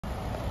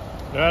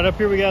All right, up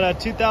here we got a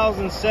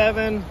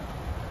 2007.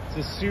 It's a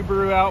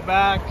Subaru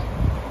Outback.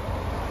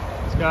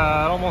 It's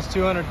got almost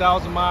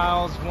 200,000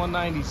 miles,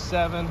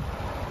 197.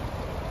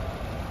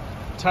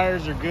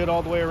 Tires are good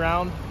all the way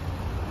around.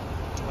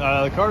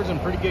 The car's in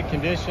pretty good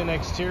condition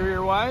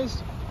exterior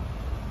wise.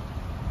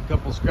 A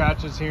couple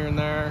scratches here and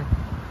there.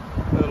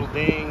 Little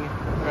ding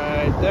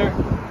right there.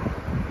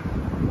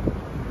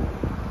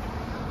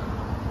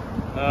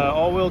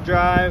 All-wheel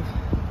drive.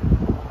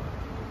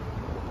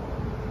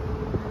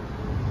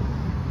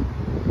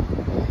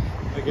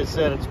 Like I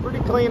said, it's pretty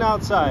clean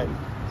outside.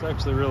 It's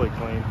actually really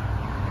clean.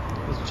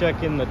 Let's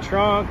check in the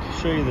trunk,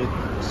 show you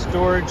the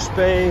storage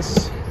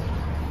space.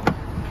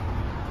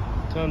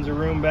 Tons of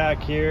room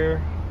back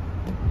here.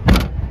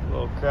 A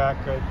little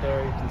crack right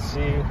there, you can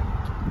see.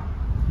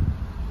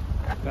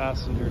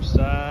 Passenger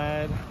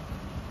side.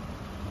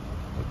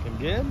 Looking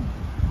good.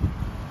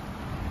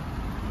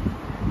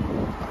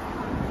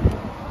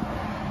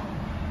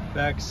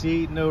 Back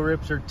seat, no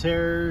rips or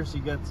tears. You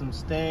got some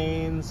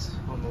stains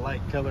on the light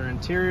color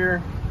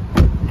interior.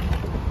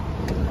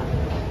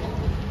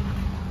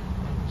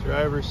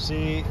 Driver's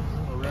seat,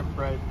 a rip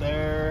right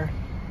there.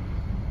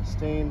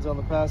 Stains on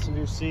the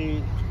passenger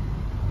seat.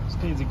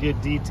 Just needs a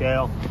good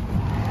detail.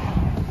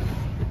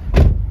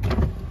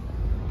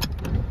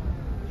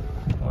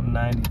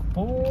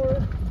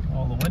 194.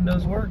 All the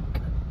windows work.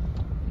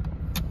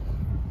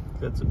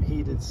 Got some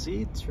heated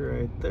seats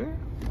right there.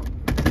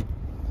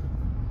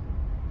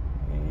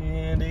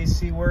 And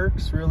AC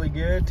works really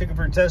good. Took it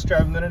for a test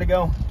drive a minute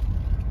ago.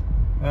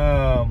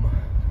 I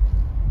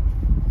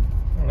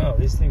don't know,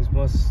 these things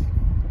must,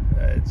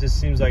 it just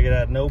seems like it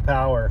had no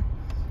power.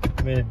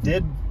 I mean, it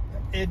did,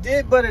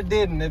 but it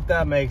didn't, if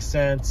that makes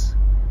sense.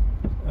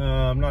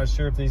 I'm not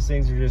sure if these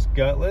things are just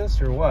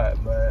gutless or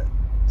what, but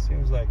it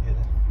seems like it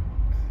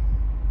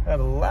had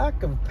a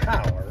lack of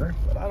power,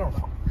 but I don't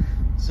know.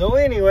 So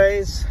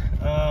anyways,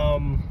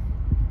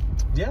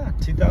 yeah,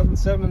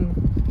 2007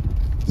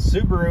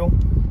 Subaru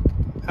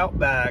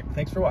Outback.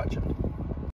 Thanks for watching.